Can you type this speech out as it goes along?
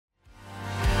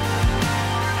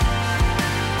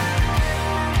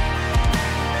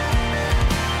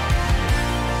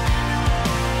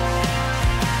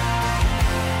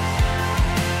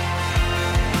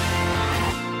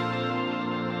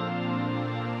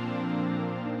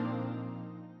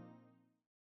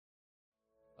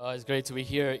It's great to be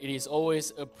here. It is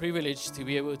always a privilege to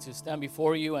be able to stand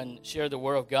before you and share the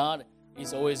Word of God.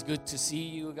 It's always good to see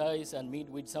you guys and meet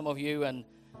with some of you, and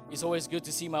it's always good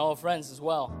to see my old friends as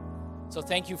well. So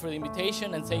thank you for the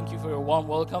invitation, and thank you for your warm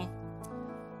welcome.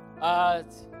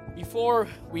 Before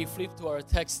we flip to our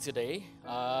text today,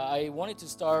 I wanted to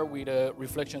start with a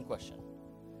reflection question.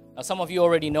 Now, some of you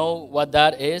already know what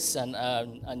that is,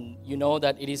 and you know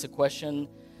that it is a question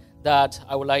that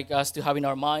I would like us to have in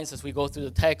our minds as we go through the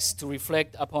text to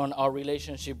reflect upon our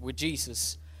relationship with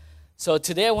Jesus. So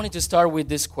today I wanted to start with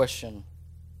this question.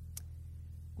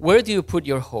 Where do you put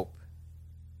your hope?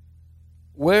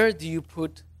 Where do you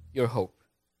put your hope?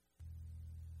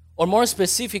 Or more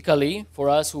specifically, for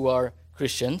us who are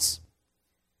Christians,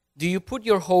 do you put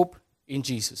your hope in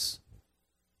Jesus?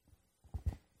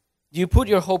 Do you put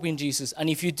your hope in Jesus? And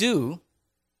if you do,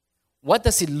 what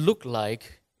does it look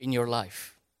like in your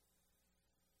life?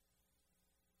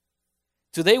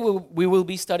 Today we will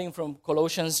be studying from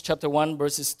Colossians chapter 1,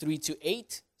 verses 3 to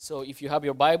 8. So if you have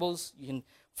your Bibles, you can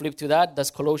flip to that. That's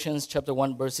Colossians chapter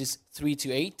 1, verses 3 to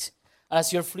 8. And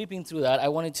as you're flipping through that, I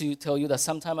wanted to tell you that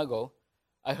some time ago,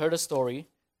 I heard a story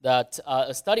that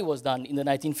a study was done in the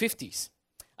 1950s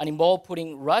and involved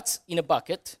putting rats in a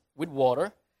bucket with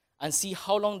water and see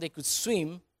how long they could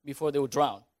swim before they would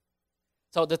drown.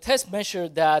 So the test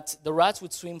measured that the rats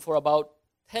would swim for about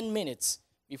 10 minutes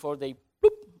before they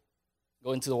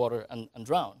go into the water and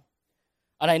drown.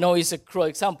 And I know it's a cruel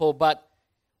example, but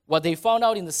what they found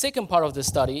out in the second part of the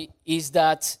study is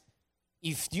that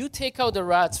if you take out the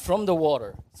rats from the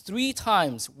water 3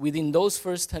 times within those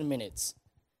first 10 minutes,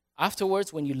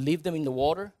 afterwards, when you leave them in the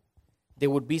water, they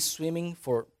would be swimming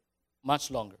for much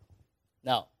longer.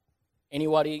 Now,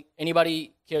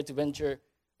 anybody care to venture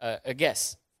a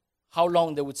guess how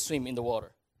long they would swim in the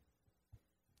water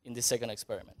in this second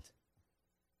experiment?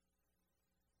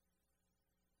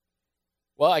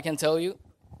 Well, I can tell you,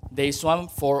 they swam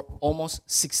for almost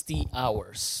 60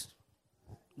 hours.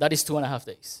 That is 2.5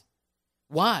 days.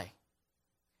 Why?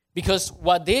 Because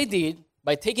what they did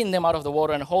by taking them out of the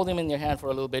water and holding them in their hand for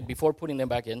a little bit before putting them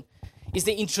back in is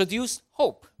they introduced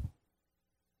hope.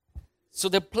 So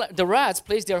the rats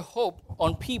placed their hope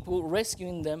on people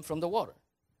rescuing them from the water.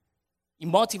 It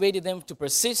motivated them to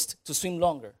persist, to swim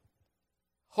longer.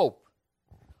 Hope.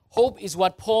 Hope is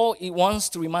what Paul wants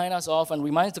to remind us of and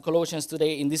reminds the Colossians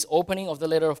today in this opening of the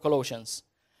letter of Colossians.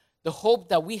 The hope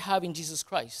that we have in Jesus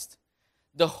Christ.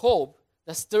 The hope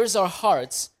that stirs our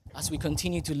hearts as we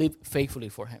continue to live faithfully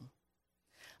for Him.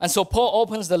 And so Paul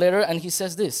opens the letter and he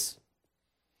says this.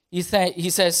 He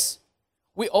says,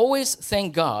 "We always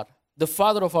thank God, the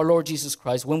Father of our Lord Jesus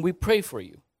Christ, when we pray for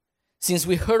you, since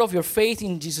we heard of your faith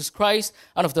in Jesus Christ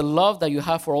and of the love that you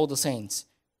have for all the saints,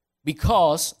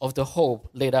 because of the hope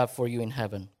laid up for you in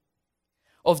heaven.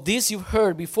 Of this you've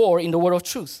heard before in the word of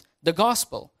truth, the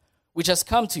gospel, which has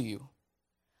come to you,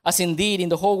 as indeed in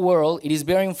the whole world it is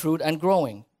bearing fruit and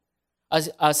growing, as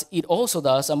it also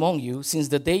does among you, since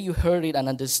the day you heard it and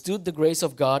understood the grace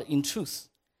of God in truth,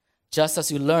 just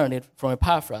as you learned it from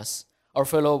Epaphras, our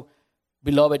fellow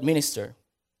beloved minister.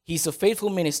 He is a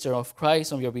faithful minister of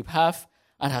Christ on your behalf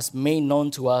and has made known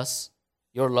to us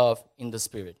your love in the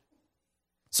Spirit."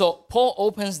 So Paul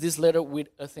opens this letter with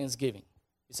a thanksgiving.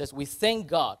 He says, we thank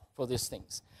God for these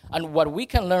things. And what we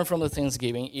can learn from the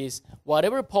thanksgiving is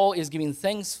whatever Paul is giving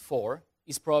thanks for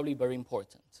is probably very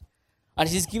important. And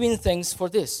he's giving thanks for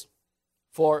this,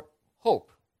 for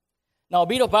hope. Now, a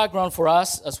bit of background for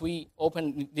us as we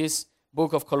open this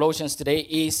book of Colossians today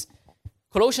is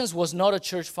Colossians was not a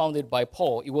church founded by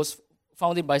Paul. It was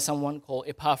founded by someone called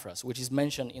Epaphras, which is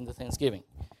mentioned in the thanksgiving.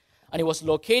 And it was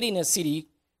located in a city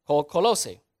called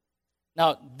Colossae.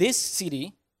 Now, this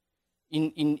city,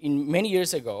 in many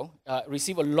years ago,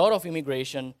 received a lot of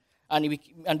immigration,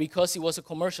 and because it was a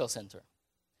commercial center.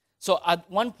 So at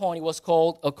one point, it was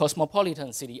called a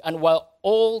cosmopolitan city. And while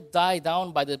all died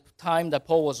down by the time that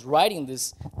Paul was writing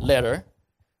this letter,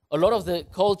 a lot of the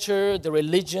culture, the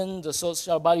religion, the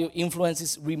social value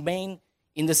influences remain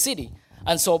in the city.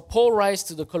 And so Paul writes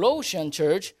to the Colossian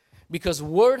church because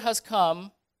word has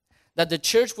come that the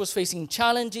church was facing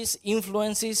challenges,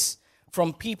 influences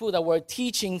from people that were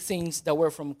teaching things that were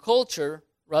from culture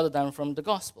rather than from the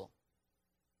gospel.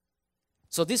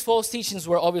 So these false teachings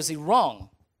were obviously wrong,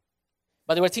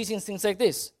 but they were teaching things like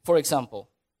this. For example,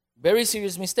 very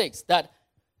serious mistakes, that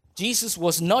Jesus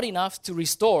was not enough to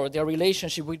restore their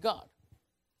relationship with God.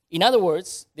 In other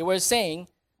words, they were saying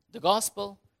the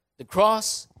gospel, the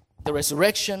cross, the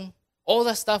resurrection, all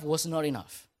that stuff was not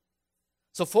enough.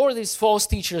 So for these false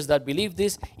teachers that believed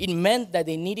this, it meant that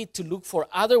they needed to look for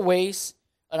other ways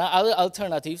and other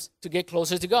alternatives to get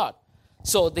closer to God.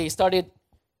 So they started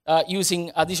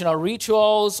using additional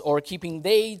rituals or keeping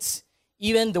dates,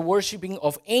 even the worshiping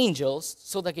of angels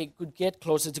so that they could get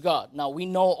closer to God. Now, we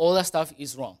know all that stuff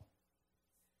is wrong.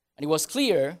 And it was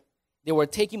clear they were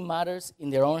taking matters in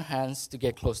their own hands to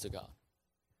get close to God.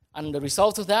 And the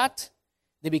result of that,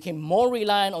 they became more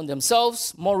reliant on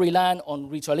themselves, more reliant on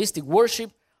ritualistic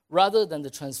worship, rather than the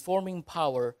transforming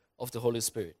power of the Holy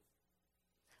Spirit.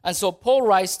 And so Paul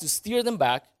writes to steer them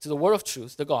back to the word of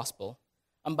truth, the gospel,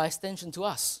 and by extension to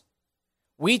us.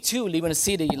 We too live in a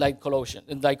city like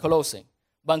Colossae.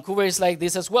 Vancouver is like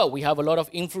this as well. We have a lot of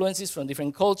influences from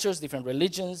different cultures, different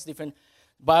religions, different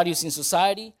values in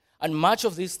society, and much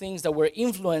of these things that we're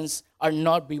influenced are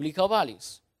not biblical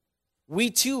values. We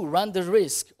too run the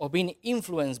risk of being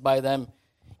influenced by them,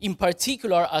 in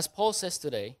particular, as Paul says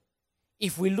today,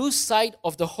 if we lose sight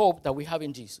of the hope that we have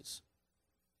in Jesus.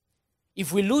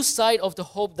 If we lose sight of the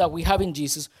hope that we have in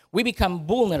Jesus, we become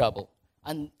vulnerable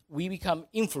and we become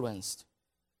influenced.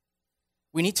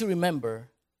 We need to remember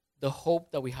the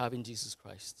hope that we have in Jesus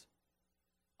Christ.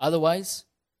 Otherwise,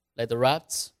 like the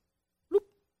rats, bloop,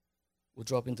 will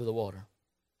drop into the water.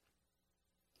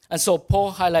 And so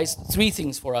Paul highlights three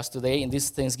things for us today in this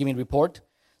Thanksgiving report.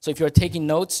 So if you're taking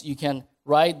notes, you can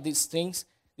write these things.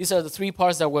 These are the three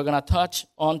parts that we're going to touch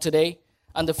on today.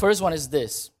 And the first one is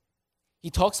this. He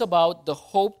talks about the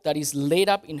hope that is laid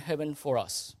up in heaven for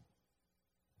us.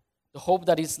 The hope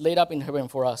that is laid up in heaven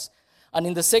for us. And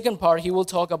in the second part, he will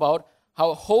talk about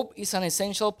how hope is an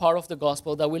essential part of the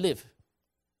gospel that we live.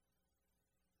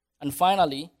 And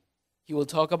finally, he will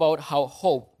talk about how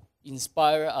hope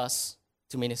inspires us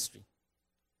to ministry.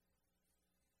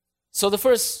 So the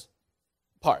first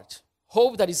part,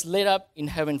 hope that is laid up in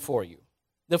heaven for you.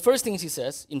 The first things he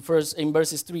says in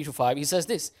verses 3 to 5, he says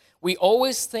this: we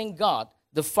always thank God,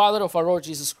 the Father of our Lord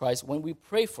Jesus Christ, when we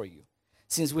pray for you,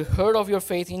 since we heard of your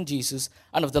faith in Jesus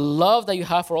and of the love that you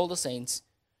have for all the saints,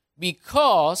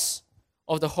 because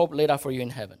of the hope laid up for you in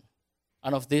heaven.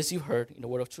 And of this you heard in the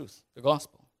word of truth, the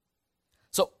gospel.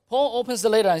 So Paul opens the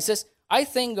letter and says, I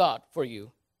thank God for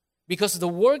you because of the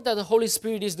work that the Holy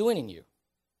Spirit is doing in you.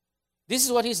 This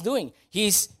is what he's doing.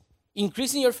 He's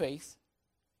increasing your faith.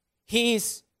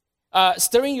 He's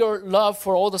stirring your love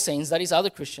for all the saints, that is other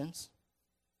Christians.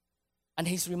 And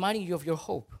he's reminding you of your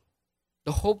hope,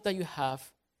 the hope that you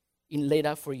have laid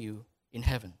up for you in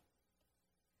heaven.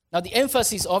 Now the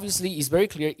emphasis obviously is very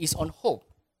clear, is on hope.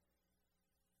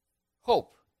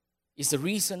 Hope is the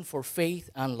reason for faith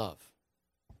and love.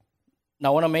 Now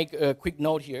I want to make a quick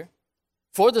note here.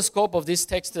 For the scope of this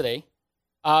text today,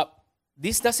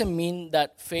 this doesn't mean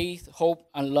that faith, hope,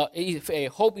 and love,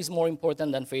 hope is more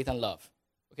important than faith and love.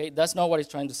 Okay, that's not what it's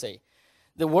trying to say.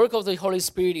 The work of the Holy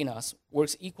Spirit in us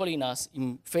works equally in us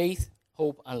in faith,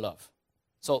 hope, and love.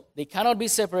 So they cannot be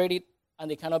separated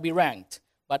and they cannot be ranked.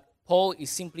 But Paul is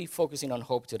simply focusing on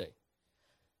hope today.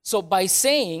 So by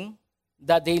saying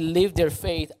that they live their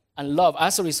faith and love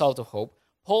as a result of hope,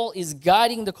 Paul is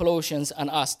guiding the Colossians and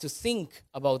us to think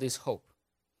about this hope.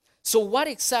 So what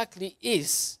exactly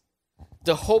is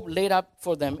the hope laid up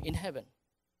for them in heaven?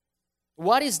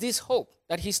 What is this hope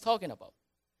that he's talking about?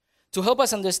 To help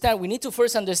us understand, we need to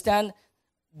first understand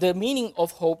the meaning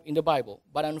of hope in the Bible.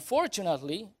 But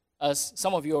unfortunately, as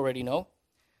some of you already know,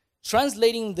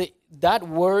 translating that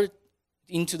word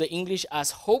into the English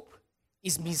as hope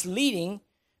is misleading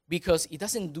because it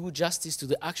doesn't do justice to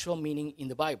the actual meaning in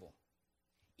the Bible.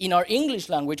 In our English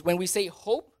language, when we say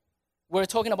hope, we're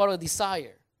talking about a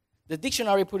desire. The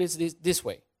dictionary puts it this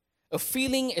way: a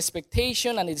feeling,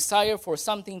 expectation, and a desire for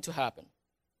something to happen.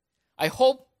 I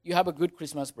hope you have a good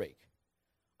Christmas break.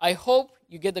 I hope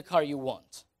you get the car you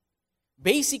want.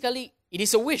 Basically, it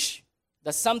is a wish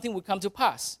that something will come to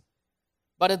pass.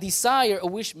 But a desire, a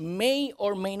wish may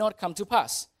or may not come to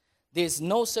pass. There's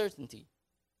no certainty.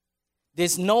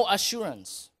 There's no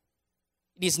assurance.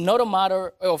 It is not a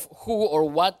matter of who or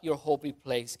what your hope is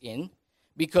placed in,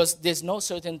 because there's no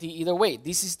certainty either way.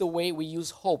 This is the way we use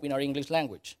hope in our English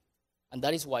language. And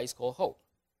that is why it's called hope.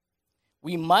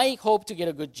 We might hope to get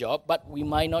a good job, but we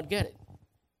might not get it.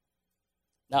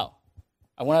 Now,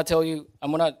 I'm going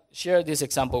to share this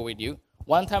example with you.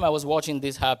 One time I was watching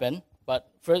this happen, but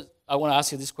first I want to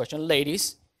ask you this question.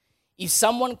 Ladies, if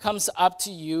someone comes up to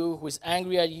you who is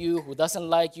angry at you, who doesn't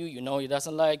like you, you know he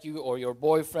doesn't like you, or your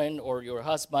boyfriend or your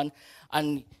husband,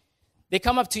 and they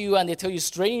come up to you and they tell you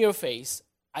straight in your face,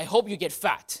 I hope you get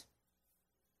fat.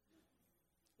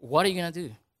 What are you going to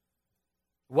do?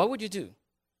 What would you do?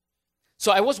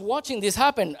 So I was watching this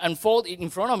happen unfold in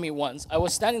front of me once. I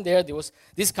was standing there. There was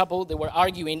this couple. They were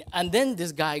arguing. And then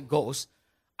this guy goes,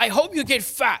 I hope you get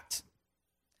fat.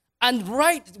 And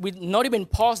right, with not even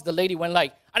pause, the lady went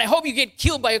like, and I hope you get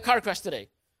killed by a car crash today.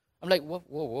 I'm like, whoa,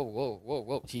 whoa, whoa, whoa, whoa,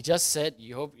 whoa. He just said,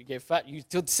 you hope you get fat. You're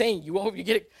still saying, you hope you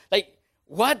get it. Like,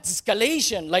 what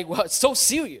escalation? Like, what? So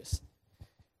serious.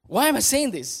 Why am I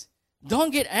saying this?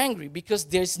 Don't get angry because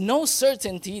there's no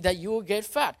certainty that you will get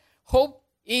fat. Hope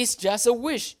is just a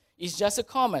wish. It's just a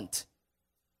comment.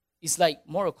 It's like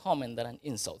more a comment than an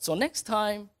insult. So next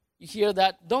time you hear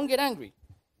that, don't get angry.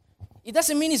 It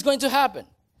doesn't mean it's going to happen.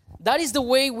 That is the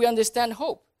way we understand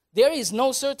hope. There is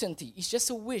no certainty. It's just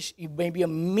a wish. It may be a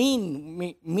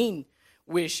mean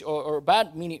wish or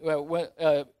bad meaning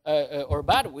or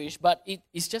bad wish, but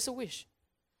it's just a wish.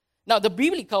 Now, the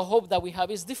biblical hope that we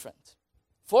have is different.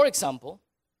 For example,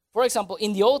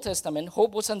 in the Old Testament,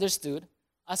 hope was understood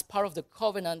as part of the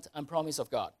covenant and promise of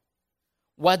God.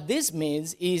 What this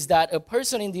means is that a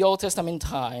person in the Old Testament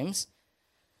times,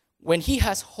 when he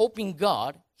has hope in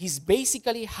God, he's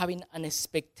basically having an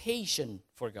expectation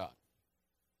for God.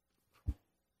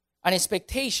 An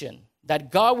expectation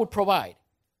that God would provide,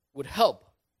 would help,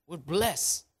 would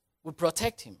bless, would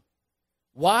protect him.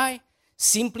 Why?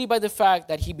 Simply by the fact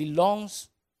that he belongs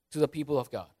to the people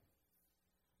of God.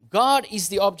 God is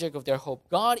the object of their hope.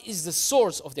 God is the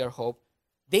source of their hope.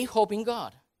 They hope in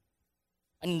God.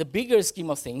 And in the bigger scheme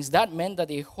of things, that meant that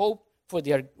they hope for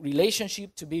their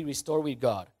relationship to be restored with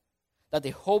God. That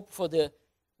they hope for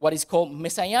what is called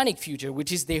messianic future,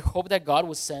 which is they hope that God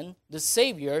will send the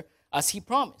Savior as he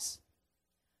promised.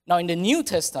 Now, in the New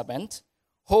Testament,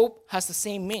 hope has the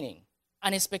same meaning,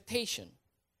 an expectation.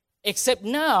 Except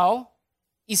now,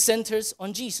 it centers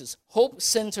on Jesus. Hope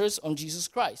centers on Jesus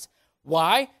Christ.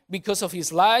 Why? Because of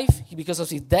his life, because of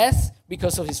his death,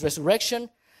 because of his resurrection,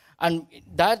 and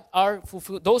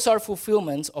those are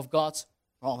fulfillments of God's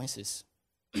promises.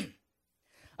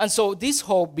 And so this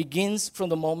hope begins from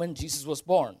the moment Jesus was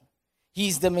born. He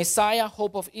is the Messiah,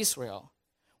 hope of Israel.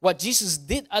 What Jesus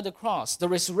did at the cross, the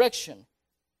resurrection,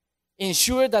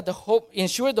 ensured the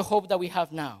hope that we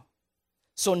have now.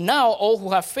 So now all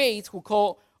who have faith, who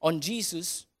call on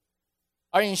Jesus,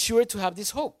 are ensured to have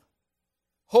this hope.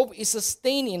 Hope is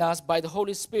sustained in us by the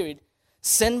Holy Spirit,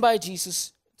 sent by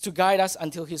Jesus to guide us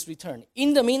until his return.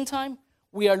 In the meantime,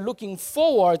 we are looking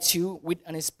forward to, with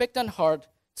an expectant heart,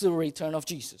 to the return of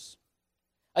Jesus.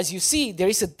 As you see, there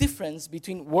is a difference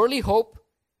between worldly hope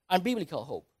and biblical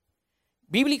hope.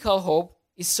 Biblical hope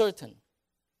is certain.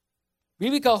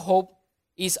 Biblical hope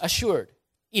is assured.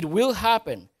 It will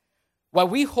happen. What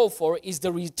we hope for is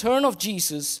the return of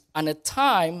Jesus and a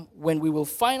time when we will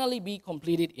finally be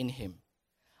completed in him.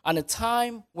 And a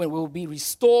time when we will be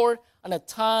restored, and a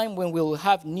time when we will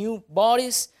have new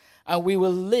bodies, and we will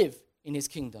live in his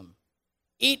kingdom.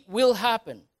 It will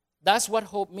happen. That's what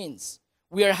hope means.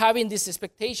 We are having this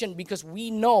expectation because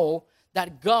we know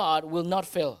that God will not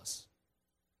fail us.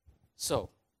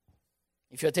 So,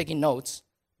 if you're taking notes,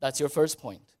 that's your first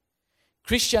point.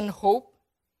 Christian hope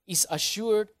is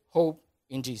assured hope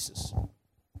in Jesus.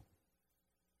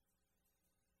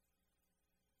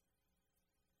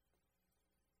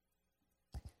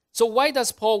 So why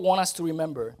does Paul want us to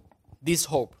remember this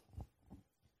hope?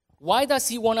 Why does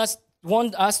he want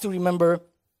us to remember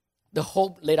the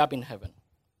hope laid up in heaven?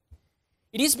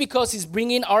 It is because he's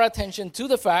bringing our attention to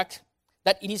the fact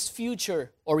that it is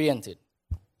future-oriented.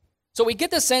 So we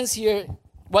get the sense here,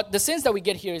 the sense that we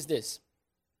get here is this,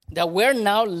 that we're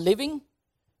now living,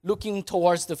 looking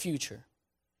towards the future,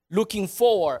 looking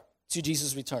forward to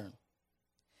Jesus' return.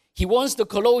 He wants the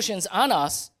Colossians and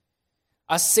us,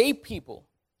 as saved people,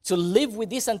 to live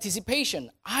with this anticipation.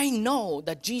 I know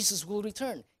that Jesus will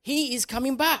return. He is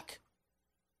coming back.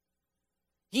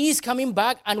 He is coming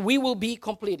back and we will be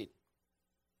completed.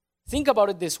 Think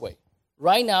about it this way.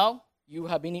 Right now,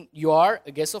 you are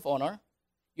a guest of honor.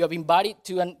 You have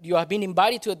been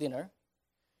invited to a dinner.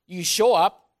 You show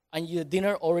up and your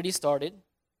dinner already started.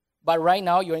 But right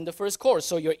now, you're in the first course.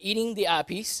 So you're eating the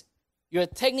appies. You're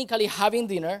technically having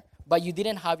dinner, but you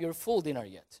didn't have your full dinner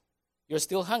yet. You're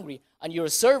still hungry. And your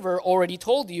server already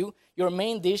told you your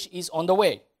main dish is on the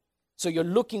way. So you're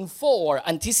looking forward,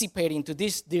 anticipating to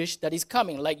this dish that is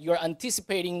coming. Like you're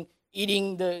anticipating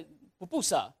eating the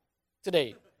pupusa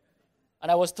today.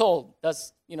 And I was told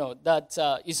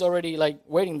that is already like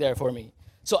waiting there for me.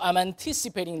 So I'm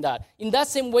anticipating that. In that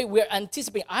same way, we're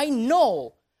anticipating. I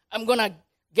know I'm going to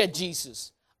get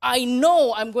Jesus. I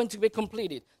know I'm going to be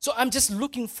completed. So I'm just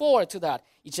looking forward to that.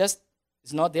 It's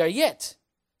not there yet.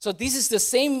 So this is the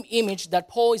same image that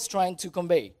Paul is trying to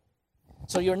convey.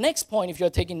 So your next point, if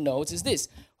you're taking notes, is this.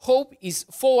 Hope is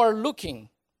forward-looking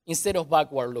instead of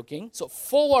backward-looking. So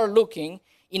forward-looking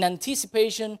in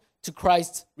anticipation to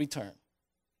Christ's return.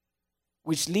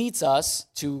 Which leads us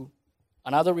to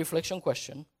another reflection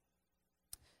question.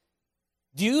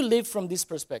 Do you live from this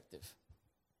perspective?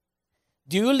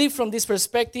 Do you live from this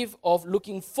perspective of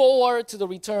looking forward to the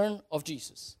return of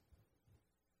Jesus?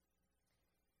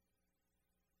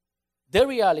 The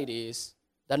reality is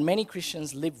that many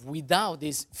Christians live without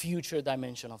this future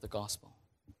dimension of the gospel.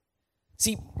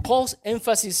 See, Paul's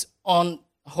emphasis on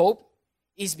hope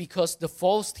is because the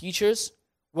false teachers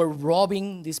were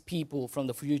robbing these people from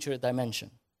the future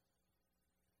dimension.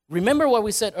 Remember what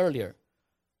we said earlier.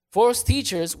 False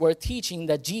teachers were teaching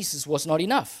that Jesus was not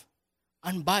enough.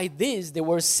 And by this, they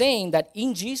were saying that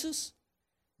in Jesus,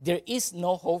 there is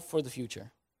no hope for the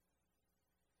future.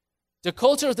 The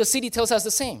culture of the city tells us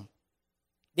the same.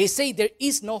 They say there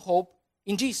is no hope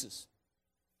in Jesus.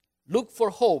 Look for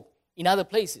hope in other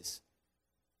places.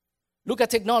 Look at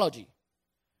technology.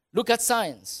 Look at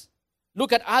science.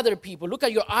 Look at other people. Look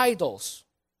at your idols.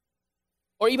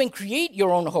 Or even create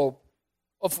your own hope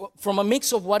from a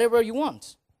mix of whatever you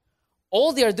want.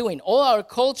 All they are doing, all our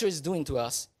culture is doing to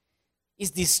us,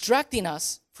 is distracting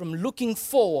us from looking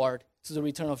forward to the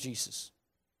return of Jesus.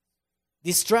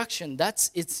 Distraction,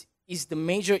 is the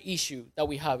major issue that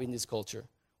we have in this culture.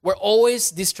 We're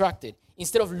always distracted.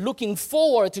 Instead of looking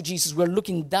forward to Jesus, we're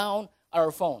looking down at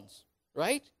our phones,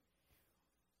 right?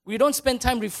 We don't spend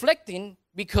time reflecting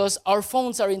because our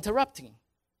phones are interrupting.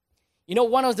 You know,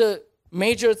 one of the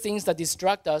major things that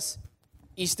distract us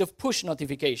is the push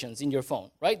notifications in your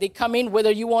phone, right? They come in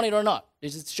whether you want it or not. They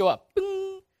just show up.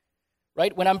 Bing!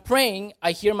 Right? When I'm praying,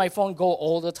 I hear my phone go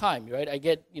all the time, right? I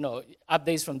get,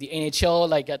 updates from the NHL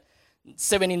like at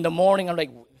 7 in the morning. I'm like,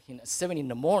 7 in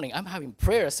the morning? I'm having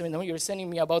prayer at 7 in the morning. You're sending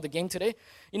me about the game today?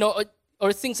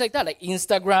 Or things like that, like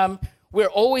Instagram. We're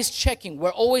always checking.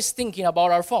 We're always thinking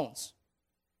about our phones.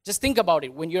 Just think about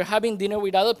it. When you're having dinner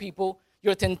with other people,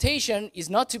 your temptation is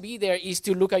not to be there, is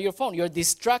to look at your phone. You're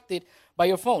distracted by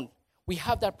your phone. We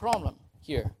have that problem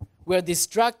here. We're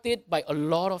distracted by a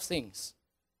lot of things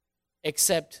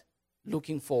except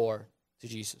looking forward to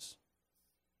Jesus.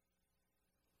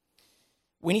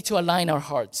 We need to align our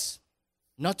hearts,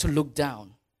 not to look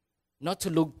down, not to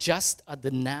look just at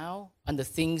the now and the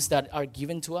things that are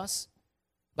given to us,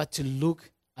 but to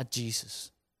look at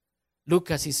Jesus.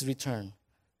 Look at his return.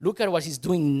 Look at what he's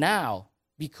doing now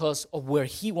because of where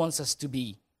he wants us to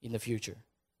be in the future.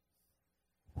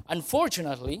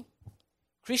 Unfortunately,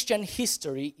 Christian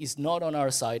history is not on our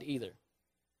side either.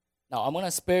 Now, I'm going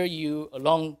to spare you a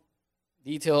long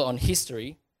detail on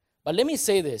history, but let me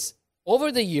say this.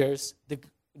 Over the years,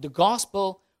 the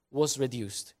gospel was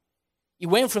reduced. It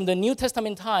went from the New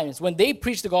Testament times, when they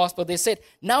preached the gospel, they said,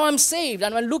 now I'm saved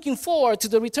and I'm looking forward to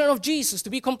the return of Jesus to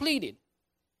be completed,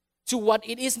 to what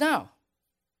it is now,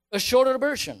 a shorter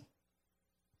version,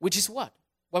 which is what?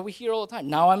 What we hear all the time.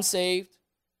 Now I'm saved,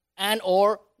 and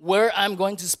or where I'm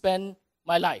going to spend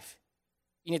my life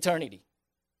in eternity,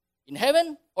 in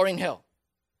heaven or in hell.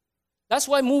 That's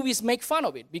why movies make fun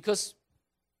of it, because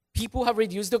people have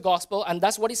reduced the gospel, and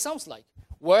that's what it sounds like.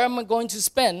 Where am I going to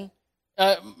spend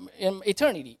in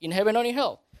eternity, in heaven or in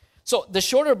hell? So the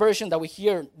shorter version that we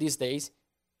hear these days,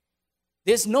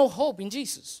 there's no hope in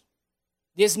Jesus.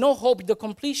 There's no hope in the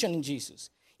completion in Jesus.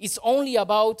 It's only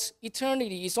about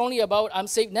eternity. It's only about I'm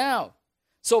saved now.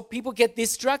 So people get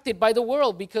distracted by the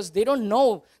world because they don't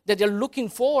know that they're looking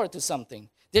forward to something.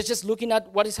 They're just looking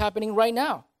at what is happening right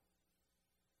now.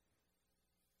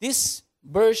 This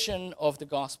version of the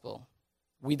gospel,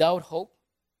 without hope,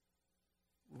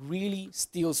 really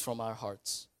steals from our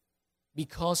hearts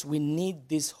because we need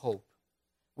this hope.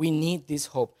 We need this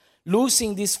hope.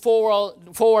 Losing this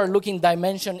forward-looking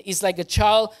dimension is like a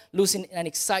child losing an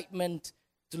excitement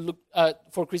to look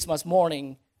for Christmas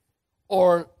morning,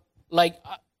 or like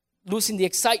losing the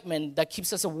excitement that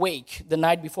keeps us awake the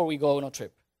night before we go on a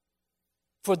trip.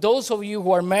 For those of you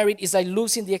who are married, it's like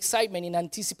losing the excitement in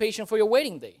anticipation for your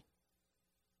wedding day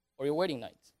or your wedding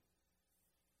night.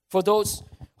 For those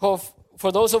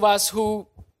of us who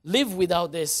live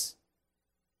without this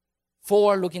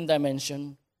forward-looking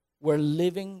dimension, we're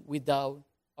living without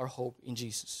our hope in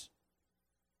Jesus.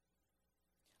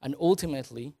 And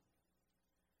ultimately,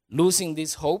 losing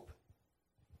this hope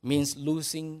means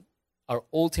losing our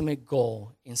ultimate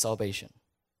goal in salvation.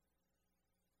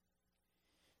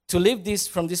 To live this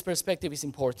from this perspective is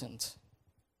important.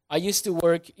 I used to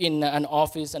work in an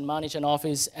office and manage an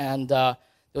office, and there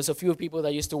was a few people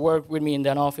that used to work with me in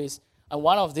that office. And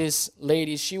one of these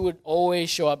ladies, she would always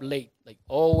show up late, like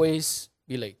always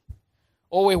be late.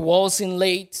 Always waltzing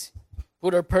late,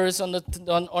 put her purse on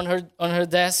her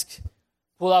desk,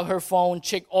 pull out her phone,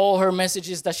 check all her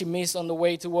messages that she missed on the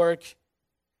way to work.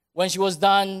 When she was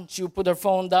done, she would put her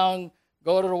phone down,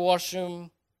 go to the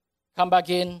washroom, come back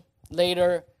in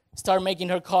later, start making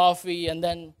her coffee, and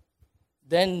then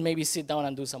maybe sit down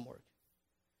and do some work.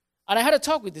 And I had a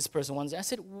talk with this person once. I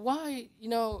said, why,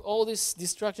 all this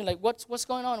distraction? Like, what's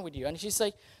going on with you? And she's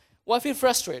like, well, I feel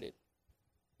frustrated.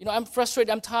 I'm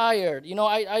frustrated. I'm tired.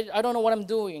 I don't know what I'm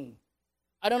doing.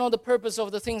 I don't know the purpose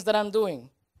of the things that I'm doing.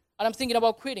 And I'm thinking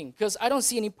about quitting because I don't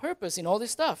see any purpose in all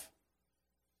this stuff.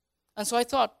 And so I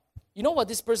thought, you know what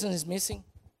this person is missing?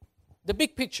 The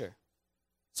big picture.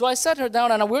 So I sat her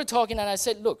down and we were talking and I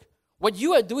said, look, what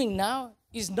you are doing now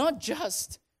is not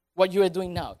just what you are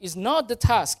doing now. It's not the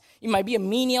task. It might be a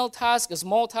menial task, a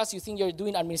small task. You think you're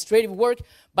doing administrative work,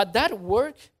 but that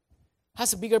work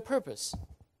has a bigger purpose.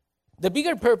 The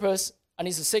bigger purpose, and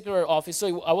it's a secular office, so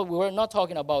we were not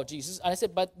talking about Jesus. And I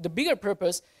said, but the bigger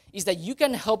purpose is that you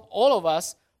can help all of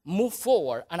us move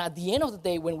forward. And at the end of the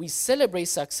day, when we celebrate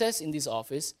success in this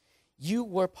office, you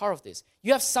were part of this.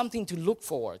 You have something to look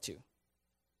forward to.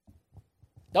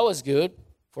 That was good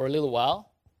for a little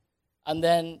while. And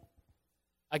then,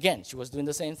 again, she was doing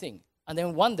the same thing. And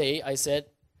then one day I said,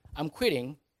 I'm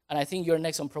quitting, and I think you're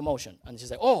next on promotion. And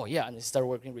she's like, oh, yeah, and she started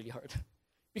working really hard.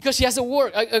 Because she has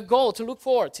a goal to look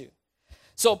forward to.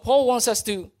 So Paul wants us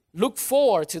to look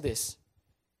forward to this.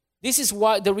 This is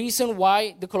the reason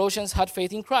why the Colossians had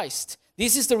faith in Christ.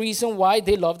 This is the reason why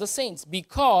they love the saints,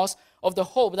 because of the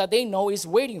hope that they know is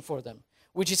waiting for them,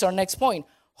 which is our next point.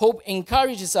 Hope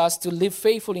encourages us to live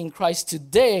faithfully in Christ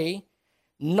today,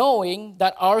 knowing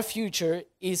that our future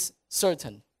is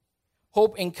certain.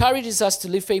 Hope encourages us to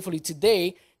live faithfully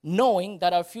today, knowing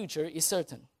that our future is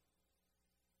certain.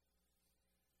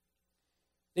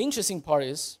 The interesting part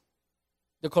is,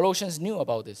 the Colossians knew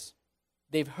about this.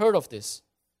 They've heard of this.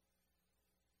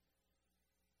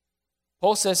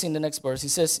 Paul says in the next verse, he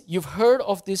says, you've heard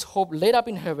of this hope laid up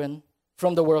in heaven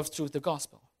from the word of truth, the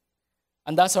gospel.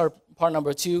 And that's our part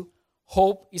number 2.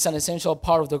 Hope is an essential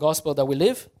part of the gospel that we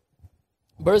live.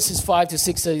 Verses 5 to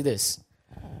 6 say this.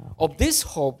 Of this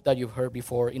hope that you've heard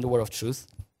before in the word of truth,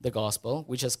 the gospel,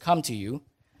 which has come to you,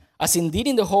 as indeed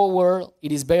in the whole world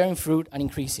it is bearing fruit and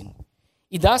increasing.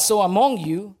 It does so among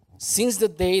you since the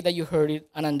day that you heard it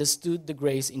and understood the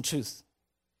grace in truth.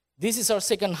 This is our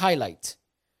second highlight.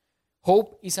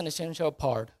 Hope is an essential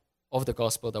part of the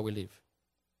gospel that we live.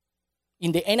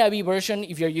 In the NIV version,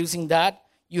 if you're using that,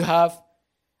 you have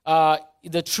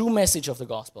the true message of the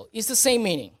gospel. It's the same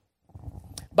meaning.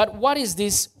 But what is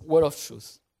this word of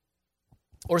truth?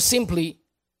 Or simply,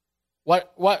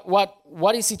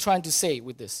 what is he trying to say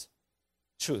with this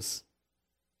truth?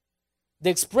 The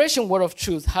expression word of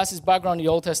truth has its background in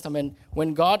the Old Testament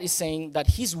when God is saying that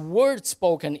his word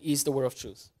spoken is the word of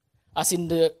truth. As in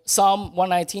the Psalm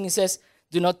 119, he says,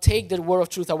 do not take the word of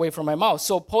truth away from my mouth.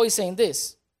 So Paul is saying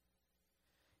this.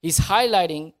 He's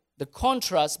highlighting the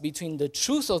contrast between the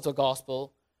truth of the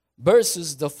gospel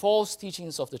versus the false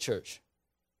teachings of the church.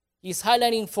 He's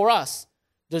highlighting for us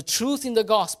the truth in the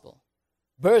gospel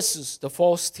versus the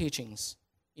false teachings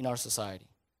in our society.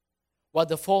 What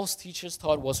the false teachers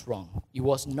taught was wrong. It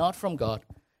was not from God.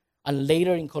 And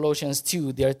later in Colossians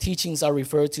 2, their teachings are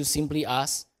referred to simply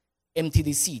as empty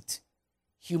deceit,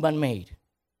 human-made.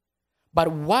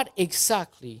 But what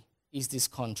exactly is this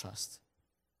contrast?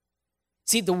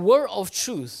 See, the word of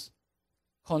truth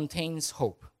contains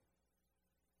hope.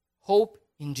 Hope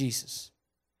in Jesus.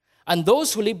 And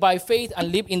those who live by faith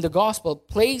and live in the gospel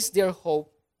place their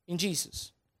hope in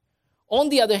Jesus. On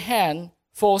the other hand,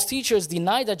 false teachers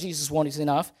denied that Jesus was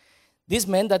enough. This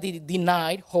meant that they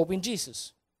denied hope in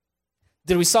Jesus.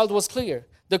 The result was clear.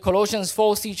 The Colossians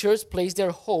false teachers placed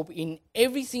their hope in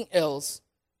everything else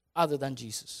other than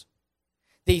Jesus.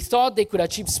 They thought they could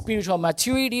achieve spiritual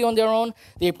maturity on their own.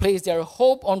 They placed their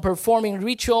hope on performing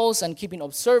rituals and keeping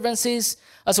observances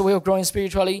as a way of growing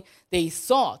spiritually. They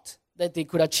thought that they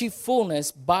could achieve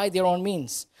fullness by their own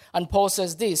means. And Paul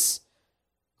says this,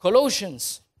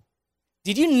 Colossians,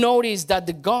 did you notice that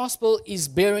the gospel is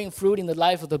bearing fruit in the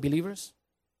life of the believers?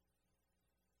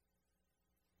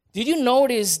 Did you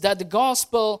notice that the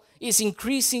gospel is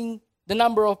increasing the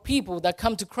number of people that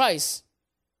come to Christ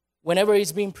whenever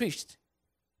it's being preached?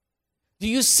 Do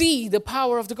you see the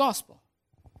power of the gospel?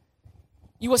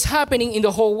 It was happening in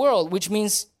the whole world, which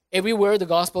means everywhere the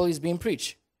gospel is being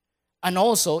preached. And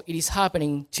also, it is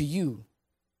happening to you.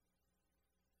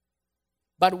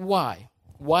 But why?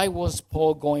 Why was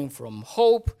Paul going from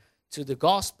hope to the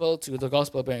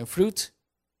gospel bearing fruit?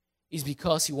 It's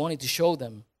because he wanted to show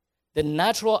them the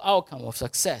natural outcome of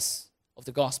success of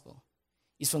the gospel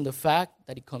is from the fact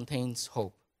that it contains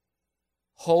hope.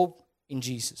 Hope in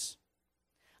Jesus.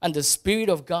 And the Spirit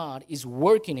of God is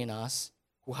working in us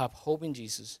who have hope in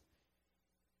Jesus.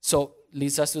 So,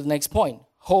 leads us to the next point.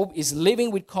 Hope is living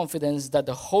with confidence that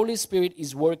the Holy Spirit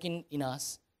is working in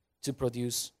us to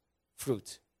produce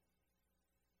fruit.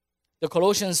 The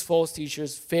Colossians false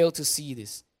teachers failed to see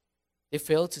this. They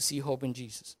failed to see hope in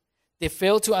Jesus. They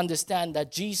failed to understand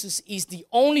that Jesus is the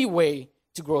only way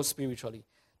to grow spiritually,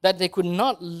 that they could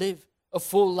not live a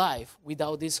full life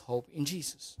without this hope in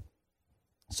Jesus.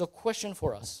 So, question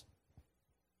for us.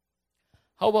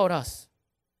 How about us?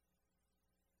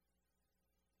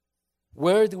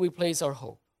 Where do we place our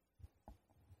hope?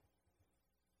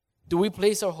 Do we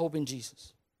place our hope in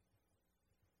Jesus?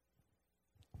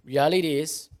 Reality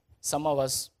is, some of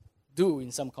us do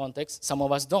in some contexts, some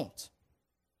of us don't.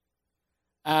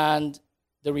 And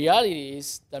the reality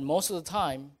is that most of the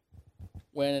time,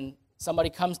 when somebody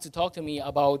comes to talk to me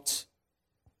about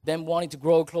them wanting to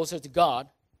grow closer to God,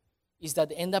 is that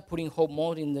they end up putting hope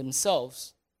more in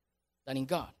themselves than in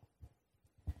God.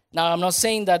 Now, I'm not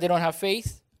saying that they don't have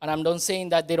faith, and I'm not saying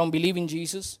that they don't believe in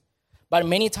Jesus, but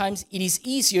many times it is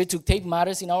easier to take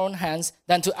matters in our own hands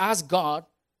than to ask God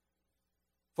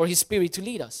for His Spirit to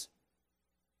lead us.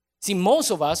 See, most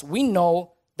of us, we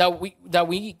know that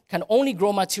we can only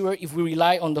grow mature if we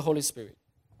rely on the Holy Spirit.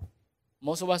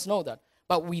 Most of us know that,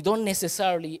 but we don't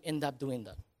necessarily end up doing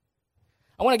that.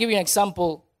 I want to give you an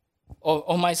example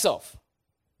of myself.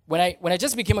 When I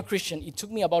just became a Christian, it took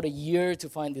me about a year to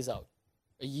find this out.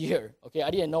 A year, okay?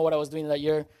 I didn't know what I was doing that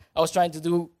year. I was trying to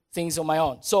do things on my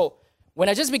own. So when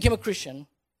I just became a Christian,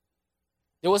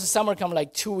 there was a summer camp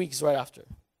like 2 weeks right after.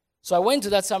 So I went to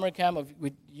that summer camp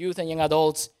with youth and young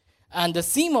adults, and the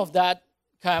theme of that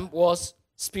camp was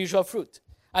spiritual fruit.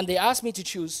 And they asked me to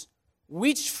choose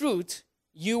which fruit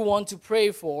you want to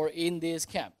pray for in this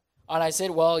camp. And I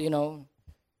said, well,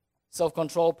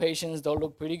 self-control, patience, don't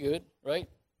look pretty good, right?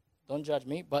 Don't judge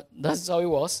me, but that's how it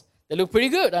was. They look pretty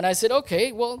good. And I said,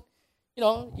 okay, well,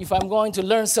 if I'm going to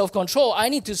learn self-control, I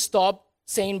need to stop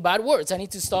saying bad words. I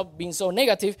need to stop being so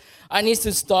negative. I need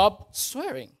to stop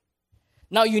swearing.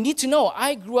 Now, you need to know,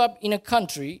 I grew up in a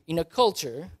country, in a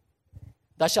culture,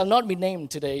 that shall not be named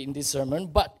today in this sermon,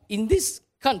 but in this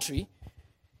country,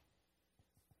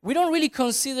 we don't really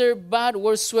consider bad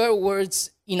words, swear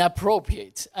words,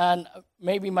 inappropriate. And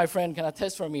maybe my friend can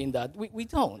attest for me in that. We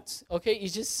don't, okay?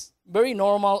 It's just very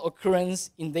normal occurrence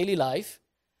in daily life,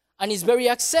 and it's very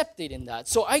accepted in that.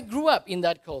 So I grew up in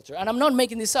that culture, and I'm not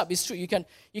making this up. It's true. You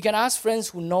can ask friends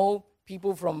who know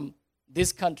people from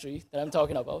this country that I'm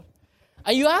talking about,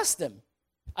 and you ask them,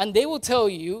 and they will tell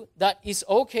you that it's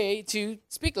okay to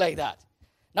speak like that.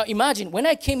 Now imagine, when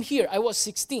I came here, I was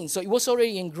 16, so it was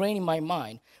already ingrained in my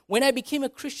mind. When I became a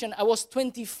Christian, I was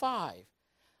 25.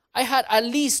 I had at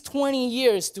least 20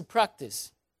 years to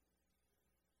practice.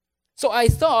 So I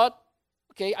thought,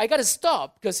 okay, I got to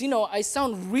stop because, I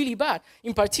sound really bad.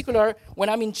 In particular, when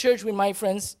I'm in church with my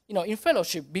friends, in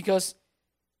fellowship, because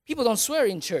people don't swear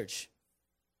in church.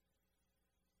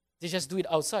 They just do it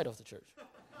outside of the church.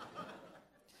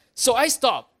 So I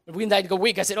stopped. Within that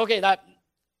week, I said, okay,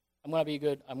 I'm going to be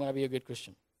good. I'm going to be a good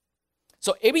Christian.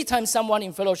 So every time someone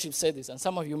in fellowship said this, and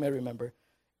some of you may remember,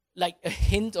 like a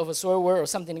hint of a swear word or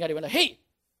something negative, like, hey!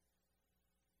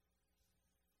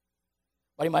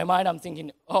 But in my mind, I'm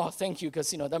thinking, oh, thank you, because,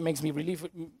 that makes me relief,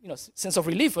 sense of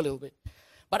relief a little bit.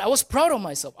 But I was proud of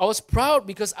myself. I was proud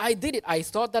because I did it. I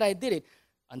thought that I did it.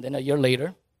 And then a year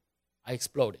later, I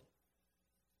exploded.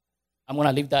 I'm going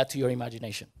to leave that to your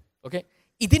imagination, okay?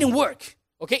 It didn't work,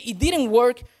 okay? It didn't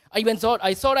work. I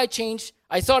thought I changed.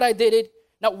 I thought I did it.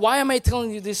 Now, why am I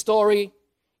telling you this story?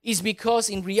 Is because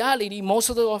in reality, most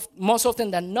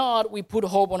often than not, we put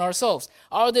hope on ourselves,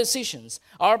 our decisions,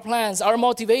 our plans, our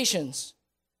motivations.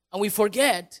 And we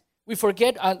forget,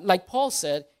 like Paul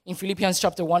said in Philippians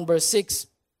chapter 1, verse 6,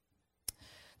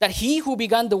 that he who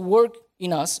began the work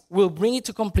in us will bring it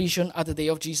to completion at the day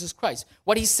of Jesus Christ.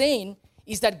 What he's saying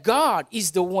is that God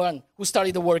is the one who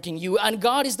started the work in you, and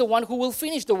God is the one who will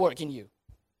finish the work in you,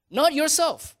 not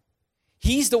yourself.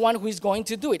 He's the one who is going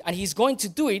to do it, and he's going to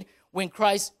do it when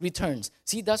Christ returns.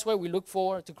 See, that's why we look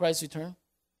forward to Christ's return.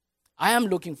 I am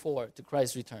looking forward to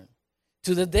Christ's return,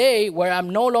 to the day where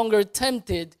I'm no longer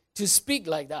tempted to speak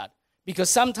like that. Because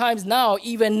sometimes now,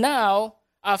 even now,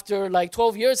 after like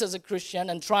 12 years as a Christian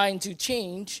and trying to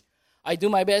change, I do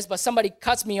my best, but somebody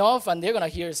cuts me off and they're going to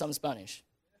hear some Spanish.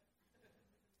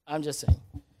 I'm just saying.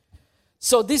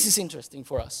 So this is interesting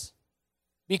for us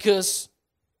because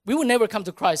we will never come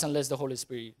to Christ unless the Holy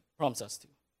Spirit prompts us to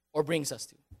or brings us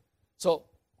to. So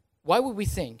why would we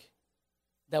think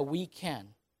that we can,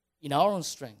 in our own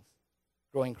strength,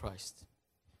 grow in Christ?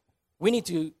 We need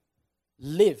to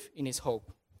live in his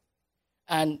hope.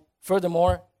 And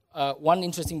furthermore, one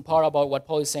interesting part about what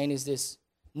Paul is saying is this.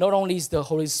 Not only is the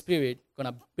Holy Spirit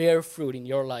going to bear fruit in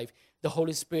your life, the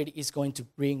Holy Spirit is going to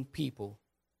bring people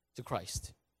to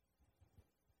Christ.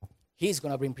 He's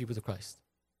going to bring people to Christ.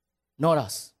 not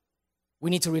us. We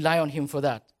need to rely on him for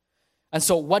that. And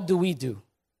so what do we do?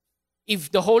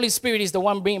 If the Holy Spirit is the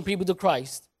one bringing people to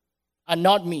Christ and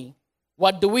not me,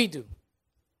 what do we do?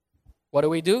 What do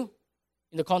we do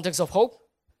in the context of hope?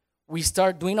 We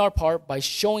start doing our part by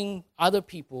showing other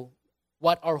people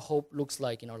what our hope looks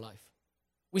like in our life.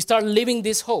 We start living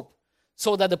this hope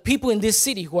so that the people in this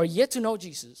city who are yet to know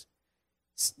Jesus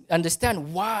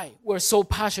understand why we're so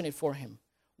passionate for him,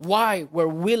 why we're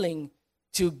willing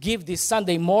to give this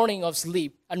Sunday morning of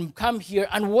sleep and come here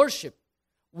and worship,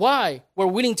 why we're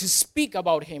willing to speak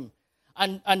about him,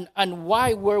 and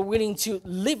why we're willing to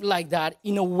live like that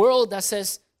in a world that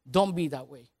says, don't be that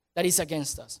way, that is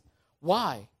against us.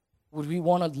 Why would we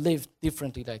want to live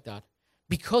differently like that?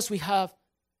 Because we have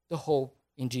the hope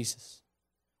in Jesus,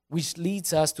 which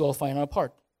leads us to our final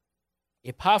part.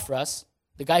 Epaphras,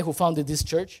 the guy who founded this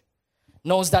church,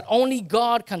 knows that only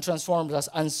God can transform us,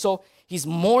 and so he's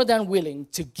more than willing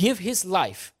to give his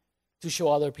life to show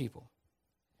other people.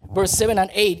 Verse 7 and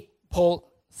 8, Paul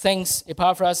thanks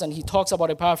Epaphras, and he talks about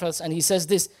Epaphras, and he says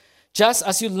this: just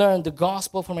as you learned the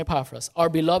gospel from Epaphras, our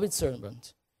beloved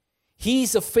servant, he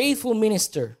is a faithful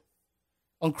minister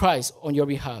on Christ on your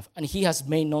behalf, and he has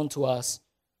made known to us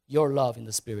your love in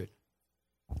the Spirit.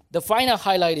 The final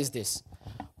highlight is this.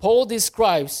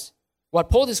 What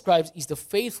Paul describes is the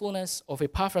faithfulness of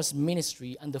Epaphras'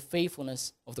 ministry and the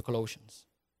faithfulness of the Colossians.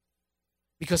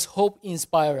 Because hope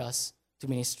inspires us to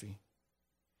ministry.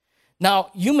 Now,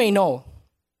 you may know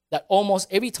that almost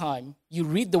every time you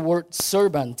read the word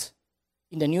servant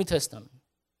in the New Testament,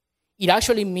 it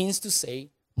actually means to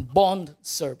say bond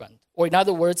servant, or in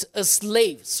other words, a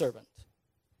slave servant.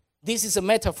 This is a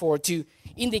metaphor to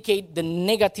indicate the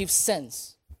negative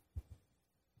sense.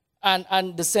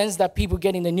 And the sense that people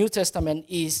get in the New Testament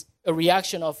is a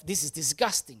reaction of, this is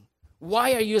disgusting.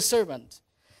 Why are you a servant?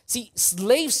 See,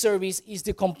 slave service is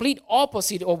the complete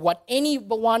opposite of what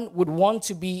anyone would want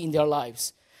to be in their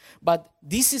lives. But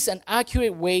this is an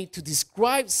accurate way to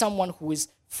describe someone who is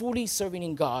fully serving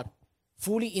in God,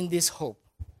 fully in this hope.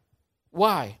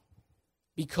 Why?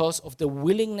 Because of the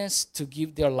willingness to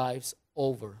give their lives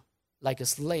over like a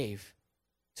slave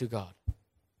to God.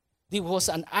 This was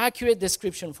an accurate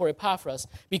description for Epaphras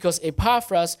because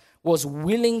Epaphras was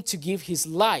willing to give his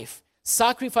life,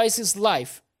 sacrifice his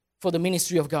life for the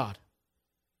ministry of God.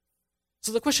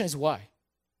 So the question is why?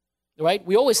 Right?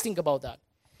 We always think about that.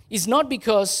 It's not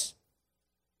because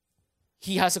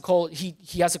he has a call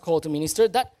to minister.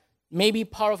 That may be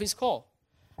part of his call.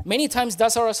 Many times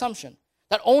that's our assumption,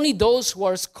 that only those who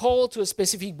are called to a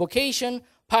specific vocation,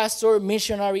 pastor,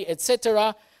 missionary,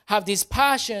 etc., have this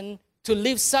passion to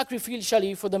live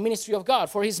sacrificially for the ministry of God,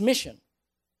 for his mission.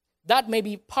 That may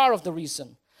be part of the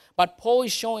reason. But Paul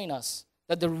is showing us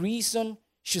that the reason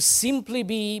should simply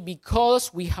be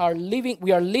because we are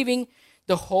living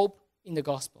the hope in the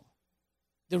gospel.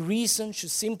 The reason should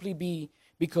simply be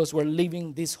because we're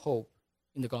living this hope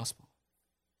in the gospel.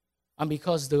 And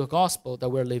because the gospel that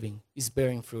we're living is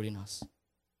bearing fruit in us.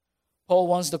 Paul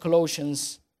wants the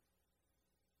Colossians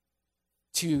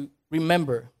to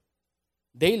remember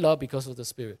they love because of the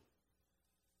Spirit.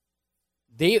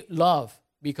 They love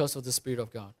because of the Spirit of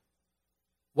God.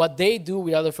 What they do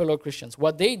with other fellow Christians,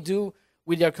 what they do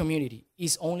with their community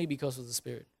is only because of the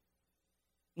Spirit.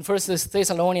 In 1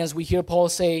 Thessalonians, we hear Paul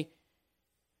say,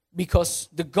 because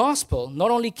the gospel not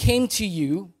only came to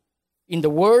you in the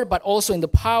word, but also in the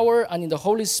power and in the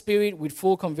Holy Spirit with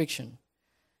full conviction.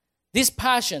 This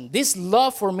passion, this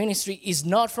love for ministry is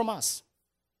not from us.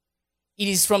 It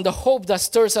is from the hope that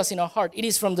stirs us in our heart. It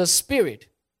is from the Spirit.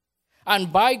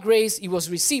 And by grace it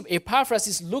was received. Epaphras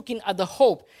is looking at the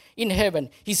hope in heaven.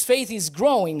 His faith is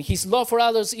growing. His love for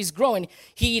others is growing.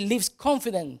 He lives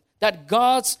confident that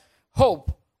God's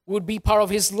hope would be part of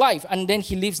his life. And then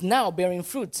he lives now bearing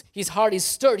fruit. His heart is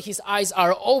stirred. His eyes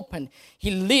are open. He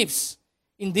lives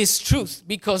in this truth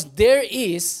because there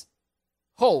is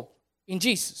hope in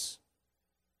Jesus.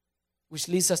 Which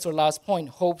leads us to our last point.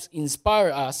 Hope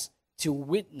inspires us to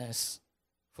witness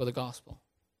for the gospel.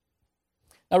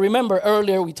 Now remember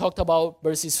earlier we talked about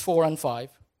verses 4 and 5.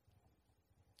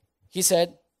 He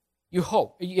said, you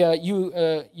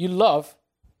love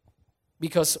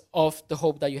because of the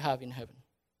hope that you have in heaven.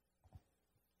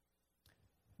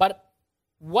 But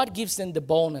what gives them the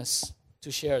boldness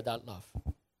to share that love?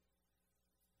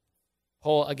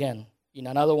 Paul, again, in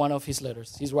another one of his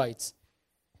letters, he writes,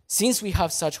 since we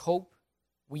have such hope,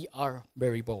 we are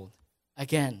very bold.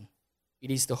 Again, it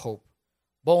is the hope.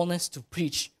 Boldness to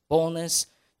preach, boldness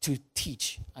to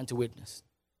teach and to witness.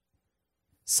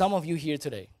 Some of you here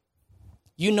today,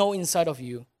 you know inside of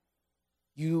you,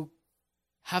 you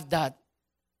have that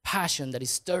passion that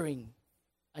is stirring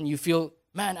and you feel,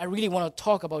 man, I really want to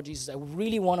talk about Jesus. I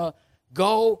really want to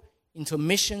go into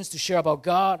missions to share about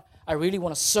God. I really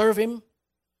want to serve him.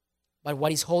 But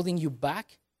what is holding you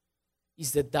back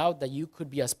is the doubt that you could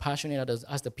be as passionate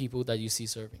as the people that you see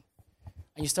serving.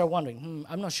 And you start wondering,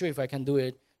 I'm not sure if I can do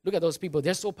it. Look at those people.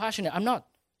 They're so passionate. I'm not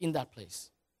in that place.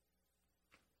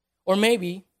 Or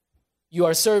maybe you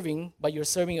are serving, but you're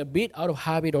serving a bit out of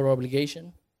habit or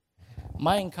obligation.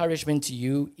 My encouragement to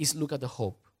you is look at the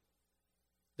hope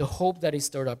that is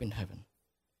stored up in heaven.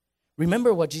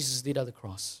 Remember what Jesus did at the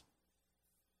cross.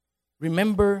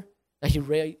 Remember that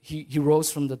he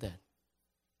rose from the dead.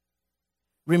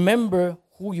 Remember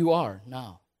who you are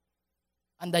now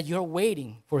and that you're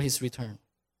waiting for his return.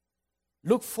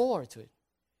 Look forward to it.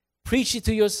 Preach it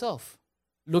to yourself.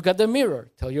 Look at the mirror.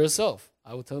 Tell yourself.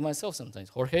 I will tell myself sometimes,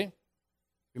 Jorge,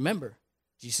 remember,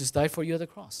 Jesus died for you at the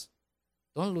cross.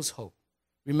 Don't lose hope.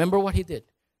 Remember what he did.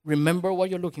 Remember what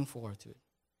you're looking forward to.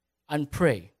 And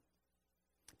pray.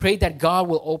 Pray that God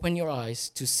will open your eyes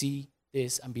to see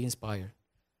this and be inspired.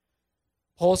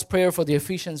 Paul's prayer for the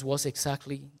Ephesians was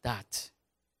exactly that.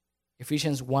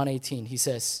 Ephesians 1:18, he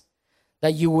says,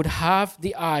 that you would have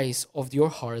the eyes of your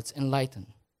hearts enlightened,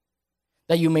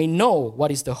 that you may know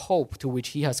what is the hope to which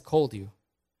he has called you,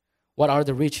 what are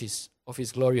the riches of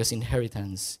his glorious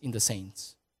inheritance in the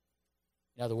saints.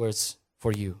 In other words,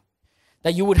 for you.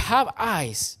 That you would have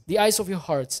eyes, the eyes of your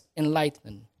hearts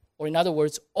enlightened, or in other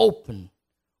words, open,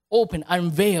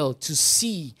 unveiled to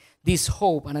see this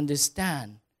hope and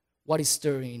understand what is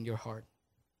stirring in your heart.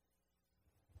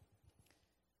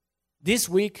 This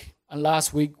week and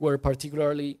last week were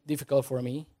particularly difficult for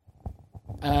me.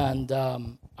 And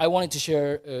I wanted to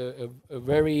share a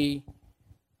very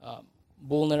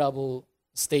vulnerable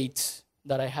state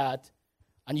that I had.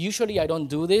 And usually I don't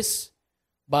do this,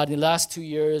 but in the last 2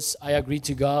 years, I agreed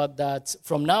to God that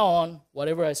from now on,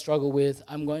 whatever I struggle with,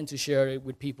 I'm going to share it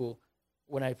with people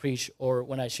when I preach or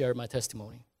when I share my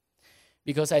testimony.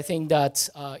 Because I think that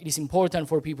it is important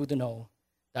for people to know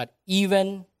that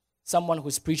even someone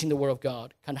who's preaching the Word of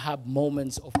God can have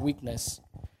moments of weakness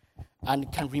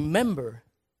and can remember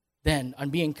then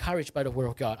and be encouraged by the Word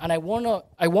of God. And I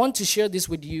want to share this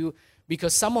with you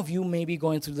because some of you may be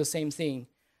going through the same thing.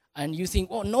 And you think,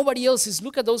 oh, nobody else is.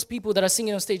 Look at those people that are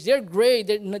singing on stage. They're great.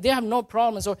 They have no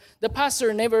problems. Or the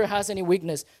pastor never has any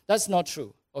weakness. That's not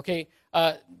true, okay?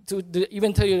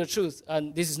 Even tell you the truth,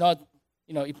 and this is not,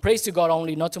 it prays to God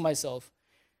only, not to myself.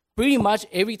 Pretty much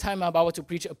every time I'm about to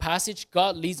preach a passage,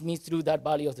 God leads me through that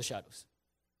valley of the shadows.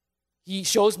 He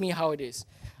shows me how it is.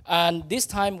 And this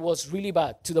time was really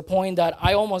bad, to the point that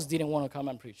I almost didn't want to come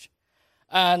and preach.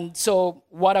 And so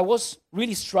what I was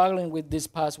really struggling with this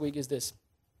past week is this.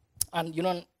 And you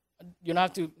don't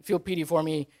have to feel pity for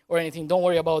me or anything. Don't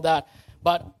worry about that.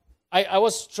 But I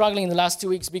was struggling in the last 2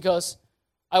 weeks because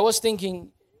I was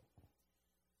thinking,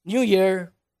 new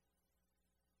year,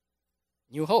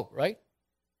 new hope, right?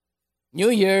 New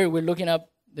year, we're looking up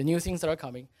the new things that are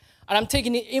coming. And I'm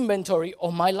taking an inventory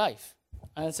of my life.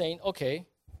 And I'm saying, okay,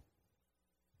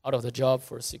 out of the job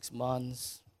for 6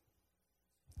 months,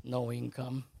 no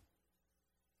income.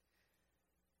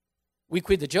 We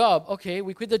quit the job. Okay,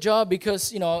 we quit the job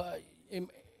because, we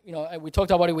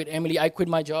talked about it with Emily. I quit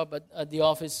my job at the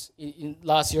office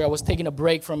last year. I was taking a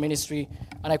break from ministry,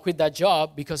 and I quit that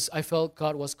job because I felt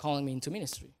God was calling me into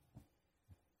ministry.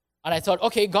 And I thought,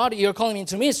 okay, God, you're calling me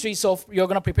into ministry, so you're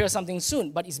going to prepare something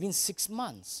soon. But it's been 6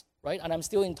 months, right? And I'm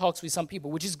still in talks with some people,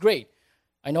 which is great.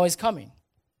 I know it's coming.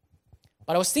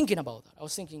 But I was thinking about that. I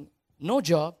was thinking, no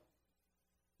job,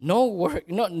 no work,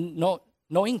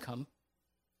 no income.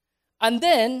 And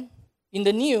then, in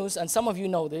the news, and some of you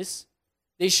know this,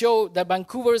 they show that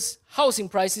Vancouver's housing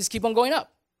prices keep on going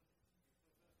up.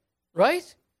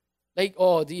 Right? Like,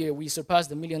 oh dear, we surpassed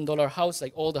the $1 million house,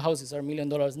 like all the houses are $1 million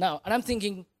now. And I'm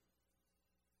thinking,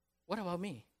 what about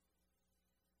me?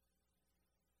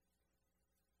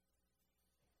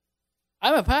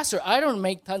 I'm a pastor. I don't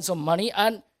make tons of money,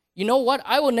 and you know what?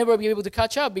 I will never be able to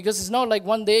catch up because it's not like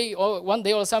one day or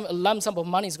a lump sum of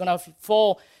money is going to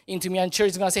fall into me and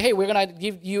church is going to say, hey, we're going to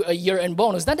give you a year-end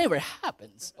bonus. That never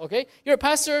happens, okay? You're a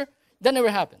pastor. That never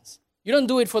happens. You don't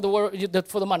do it for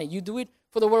the money. You do it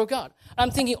for the Word of God.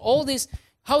 I'm thinking all these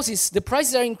houses, the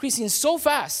prices are increasing so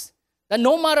fast that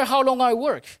no matter how long I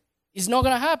work, it's not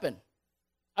going to happen.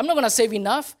 I'm not going to save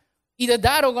enough. Either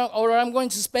that or I'm going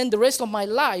to spend the rest of my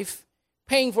life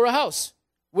paying for a house.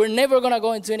 We're never going to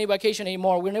go into any vacation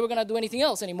anymore. We're never going to do anything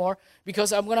else anymore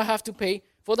because I'm going to have to pay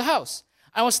for the house.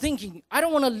 I was thinking, I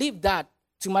don't want to leave that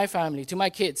to my family, to my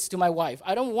kids, to my wife.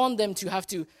 I don't want them to have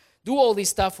to do all this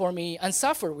stuff for me and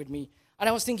suffer with me. And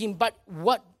I was thinking, but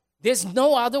what There's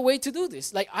no other way to do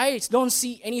this. Like, I don't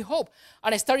see any hope.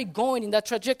 And I started going in that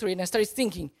trajectory, and I started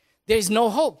thinking, there is no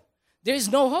hope. There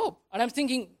is no hope. And I'm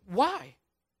thinking, why?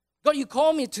 God, you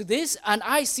call me to this, and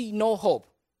I see no hope.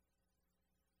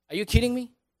 Are you kidding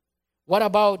me? What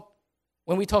about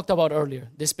when we talked about earlier,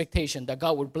 the expectation that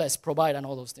God would bless, provide, and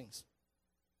all those things?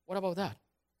 What about that?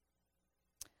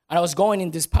 And I was going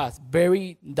in this path,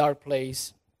 very dark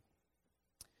place.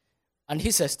 And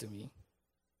he says to me,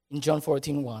 in John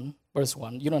 14:1, verse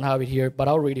 1, you don't have it here, but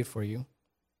I'll read it for you.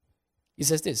 He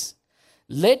says this,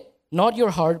 let not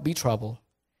your heart be troubled.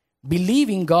 Believe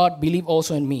in God, believe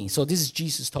also in me. So this is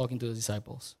Jesus talking to the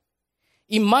disciples.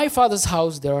 In my Father's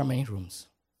house, there are many rooms.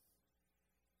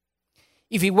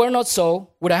 If it were not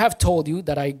so, would I have told you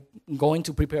that I'm going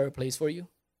to prepare a place for you?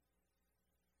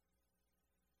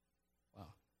 Wow.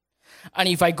 And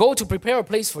if I go to prepare a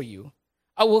place for you,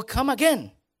 I will come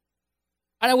again.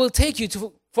 And I will take you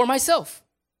for myself,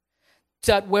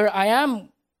 that where I am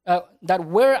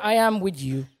with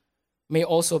you may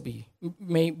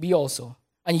be also,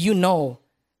 and you know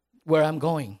where I'm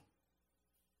going.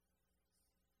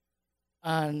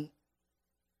 And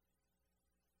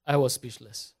I was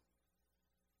speechless.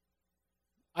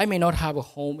 I may not have a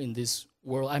home in this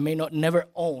world. I may never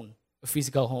own a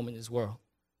physical home in this world.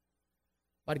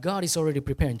 But God is already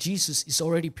preparing. Jesus is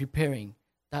already preparing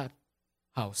that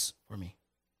house for me.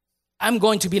 I'm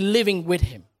going to be living with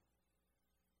him.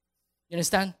 You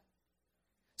understand?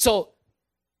 So,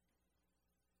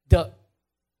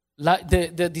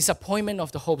 the disappointment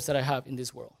of the hopes that I have in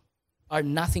this world are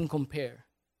nothing compared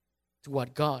to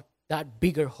what God, that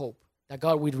bigger hope, that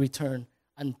God will return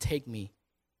and take me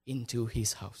into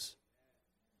his house.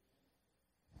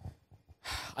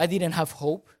 I didn't have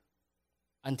hope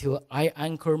until I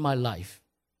anchored my life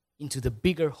into the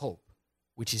bigger hope,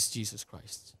 which is Jesus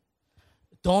Christ.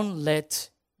 Don't let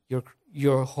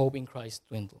your hope in Christ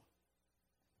dwindle.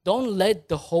 Don't let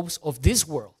the hopes of this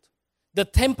world, the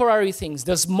temporary things,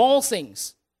 the small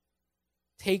things,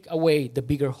 take away the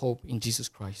bigger hope in Jesus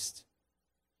Christ.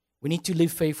 We need to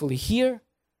live faithfully here,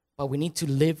 but we need to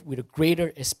live with a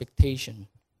greater expectation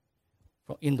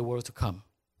in the world to come.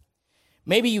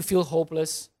 Maybe you feel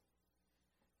hopeless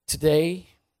today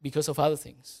because of other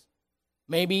things.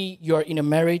 Maybe you're in a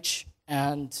marriage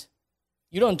and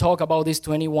you don't talk about this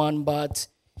to anyone, but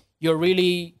you're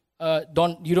really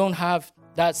you don't have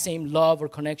that same love or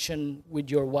connection with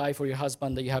your wife or your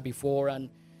husband that you had before, and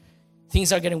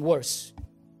things are getting worse.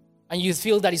 And you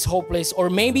feel that it's hopeless, or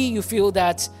maybe you feel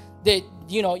that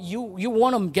you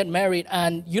want to get married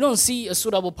and you don't see a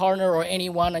suitable partner or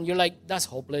anyone, and you're like, that's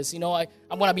hopeless. I'm going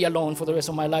to be alone for the rest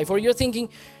of my life. Or you're thinking,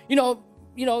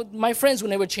 my friends will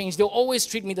never change. They'll always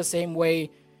treat me the same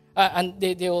way, and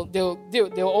they'll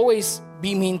always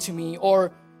be mean to me.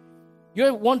 Or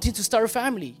you're wanting to start a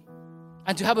family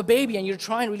and to have a baby, and you're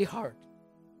trying really hard.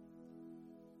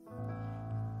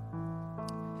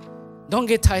 Don't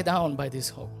get tied down by these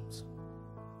hopes.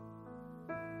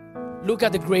 Look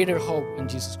at the greater hope in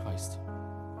Jesus Christ.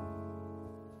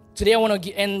 Today I want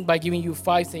to end by giving you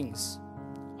 5 things.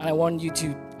 And I want you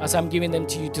to, as I'm giving them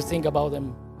to you, to think about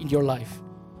them in your life.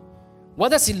 What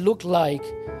does it look like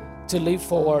to live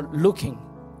forward looking?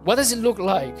 What does it look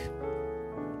like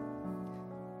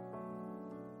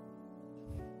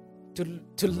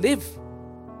to live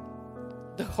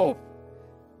the hope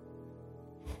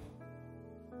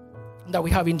that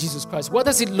we have in Jesus Christ? What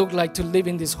does it look like to live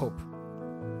in this hope?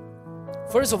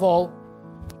 First of all,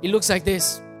 it looks like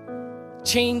this.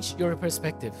 Change your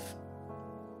perspective.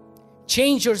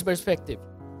 Change your perspective.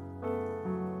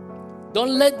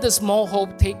 Don't let the small hope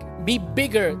be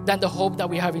bigger than the hope that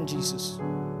we have in Jesus.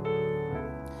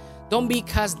 Don't be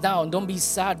cast down. Don't be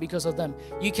sad because of them.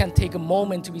 You can take a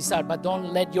moment to be sad, but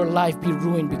don't let your life be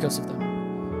ruined because of them.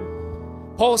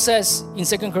 Paul says in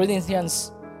 2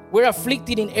 Corinthians, we're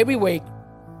afflicted in every way,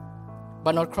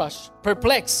 but not crushed.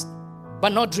 Perplexed,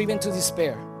 but not driven to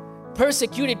despair.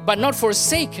 Persecuted, but not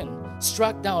forsaken.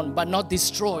 Struck down, but not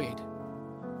destroyed,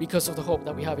 because of the hope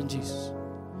that we have in Jesus.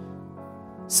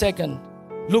 Second,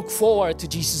 look forward to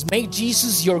Jesus. Make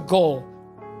Jesus your goal,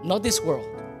 not this world.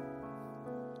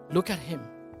 Look at him.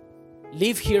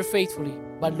 Live here faithfully,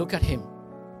 but look at him.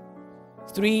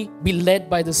 3, be led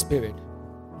by the Spirit.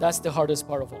 That's the hardest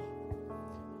part of all.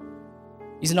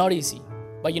 It's not easy.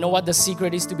 But you know what the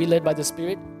secret is to be led by the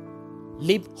Spirit?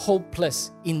 Live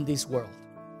hopeless in this world.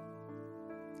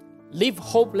 Live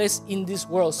hopeless in this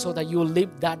world so that you will live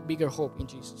that bigger hope in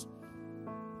Jesus.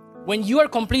 When you are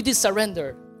completely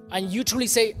surrendered and you truly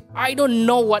say, I don't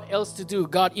know what else to do.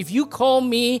 God, if you call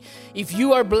me, if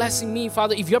you are blessing me,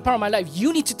 Father, if you're part of my life,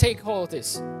 you need to take hold of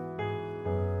this.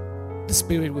 The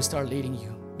Spirit will start leading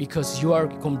you. because you are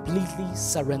completely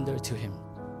surrendered to Him.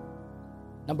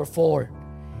 Number 4,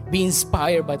 be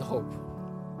inspired by the hope.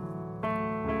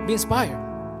 Be inspired.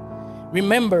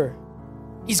 Remember,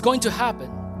 it's going to happen.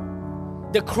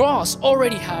 The cross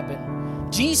already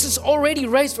happened. Jesus already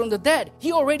raised from the dead.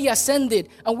 He already ascended,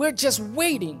 and we're just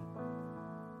waiting.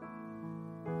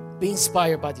 Be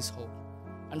inspired by this hope.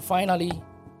 And finally,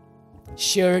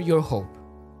 share your hope.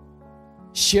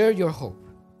 Share your hope.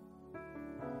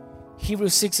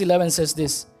 Hebrews 6:11 says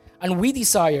this, and we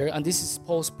desire, and this is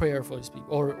Paul's prayer for his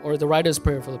people, or the writer's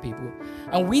prayer for the people,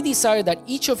 and we desire that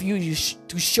each of you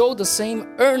to show the same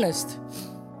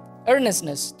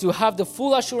earnestness to have the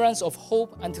full assurance of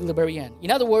hope until the very end. In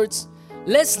other words,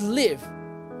 let's live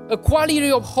a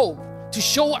quality of hope to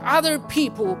show other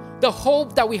people the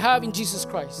hope that we have in Jesus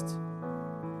Christ.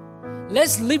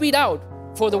 Let's live it out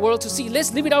for the world to see.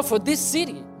 Let's live it out for this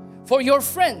city, for your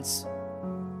friends.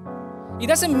 It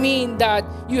doesn't mean that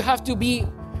you have to be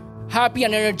happy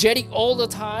and energetic all the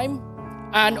time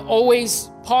and always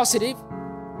positive.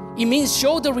 It means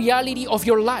show the reality of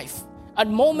your life. At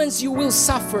moments you will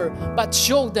suffer, but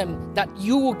show them that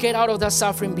you will get out of that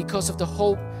suffering because of the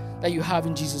hope that you have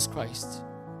in Jesus Christ.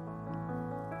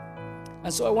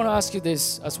 And so I want to ask you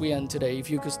this as we end today.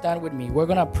 If you could stand with me, we're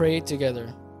going to pray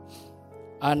together.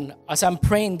 And as I'm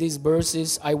praying these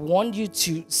verses, I want you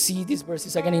to see these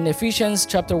verses again in Ephesians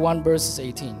chapter 1, verses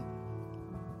 18.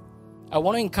 I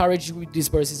want to encourage you with these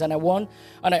verses, and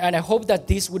I hope that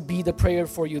this would be the prayer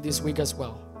for you this week as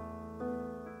well.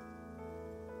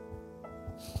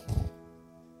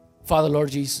 Father,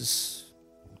 Lord Jesus,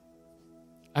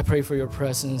 I pray for your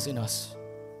presence in us.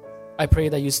 I pray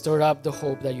that you stir up the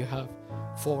hope that you have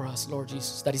for us, Lord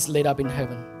Jesus, that is laid up in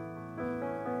heaven.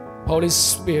 Holy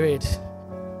Spirit,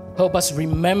 help us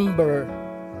remember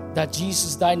that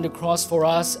Jesus died on the cross for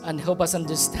us, and help us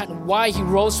understand why He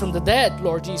rose from the dead,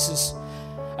 Lord Jesus.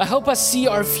 And help us see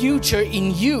our future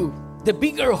in you, the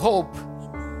bigger hope,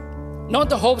 not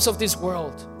the hopes of this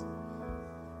world.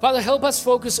 Father, help us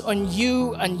focus on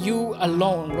you and you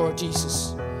alone, Lord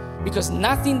Jesus. Because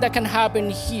nothing that can happen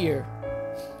here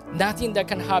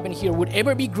would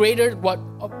ever be greater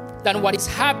than what is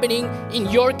happening in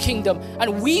your kingdom.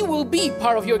 And we will be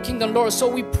part of your kingdom, Lord. So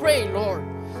we pray, Lord,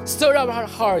 stir up our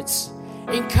hearts,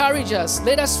 encourage us,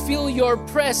 let us feel your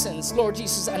presence, Lord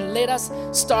Jesus, and let us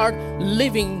start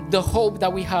living the hope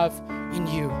that we have in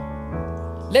you.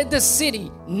 Let the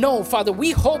city know, Father,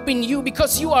 we hope in you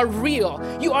because you are real,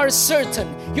 you are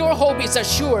certain, your hope is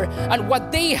assured, and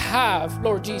what they have,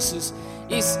 Lord Jesus,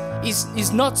 is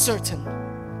not certain.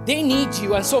 They need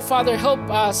you. And so, Father, help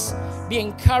us be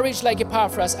encouraged like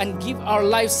Epaphras and give our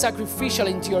lives sacrificial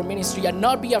into your ministry and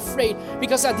not be afraid,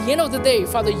 because at the end of the day,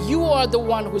 Father, you are the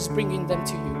one who's bringing them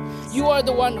to you. You are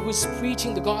the one who's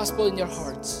preaching the gospel in their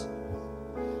hearts.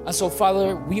 And so,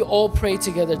 Father, we all pray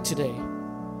together today,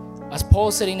 as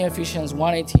Paul said in Ephesians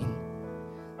 1:18,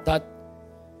 that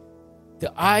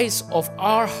the eyes of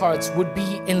our hearts would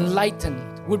be enlightened,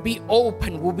 would be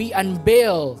open, would be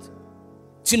unveiled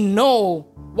to know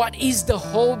what is the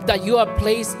hope that you have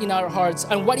placed in our hearts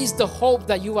and what is the hope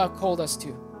that you have called us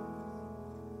to.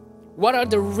 What are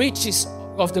the riches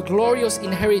of the glorious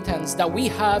inheritance that we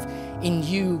have in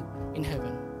you in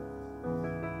heaven?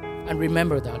 And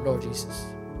remember that, Lord Jesus,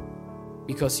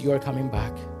 because you are coming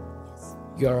back.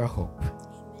 You are our hope.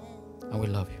 And we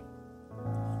love you.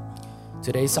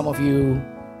 Today, some of you,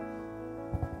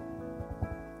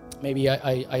 maybe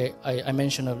I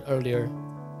mentioned earlier,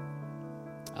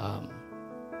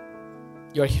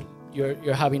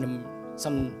 you're having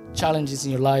some challenges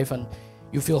in your life and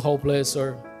you feel hopeless,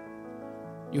 or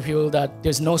you feel that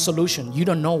there's no solution. You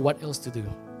don't know what else to do.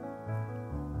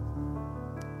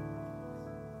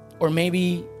 Or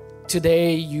maybe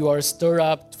today you are stirred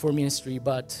up for ministry,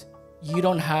 but you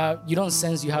don't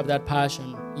sense you have that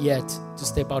passion yet to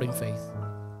step out in faith.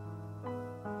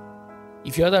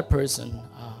 If you're that person,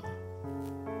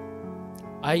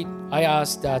 I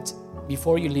ask that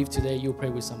before you leave today, you pray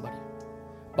with somebody.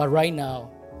 But right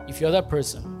now, if you're that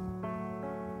person,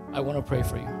 I want to pray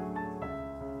for you.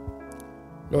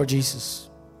 Lord Jesus,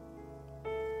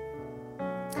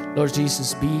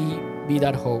 be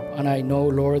that hope. And I know,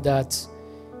 Lord, that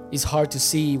it's hard to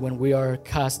see when we are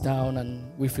cast down and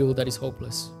we feel that it's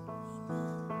hopeless.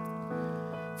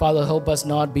 Father, help us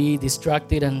not be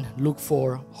distracted and look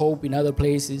for hope in other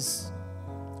places,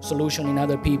 solution in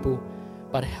other people,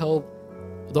 but help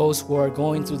those who are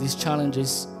going through these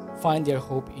challenges find their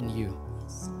hope in you.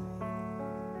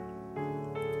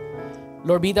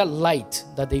 Lord, be that light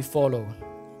that they follow.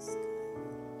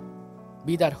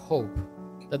 Be that hope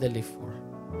that they live for.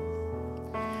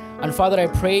 And Father, I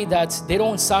pray that they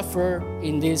don't suffer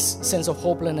in this sense of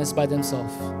hopelessness by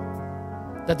themselves.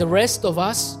 That the rest of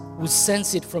us will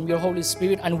sense it from your Holy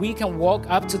Spirit, and we can walk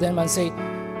up to them and say,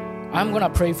 I'm going to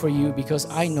pray for you because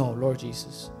I know, Lord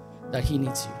Jesus, that he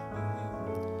needs you.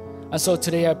 And so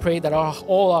today I pray that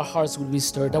all our hearts will be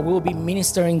stirred, that we will be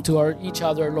ministering to each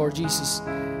other, Lord Jesus.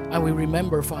 And we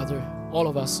remember, Father, all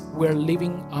of us, we're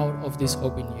living out of this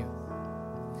hope in you.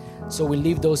 So we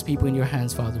leave those people in your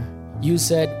hands, Father. You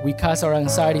said we cast our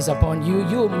anxieties upon you.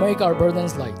 You will make our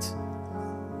burdens light.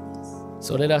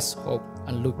 So let us hope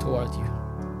and look toward you.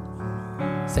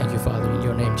 Thank you, Father, in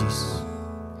your name, Jesus.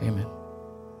 Amen.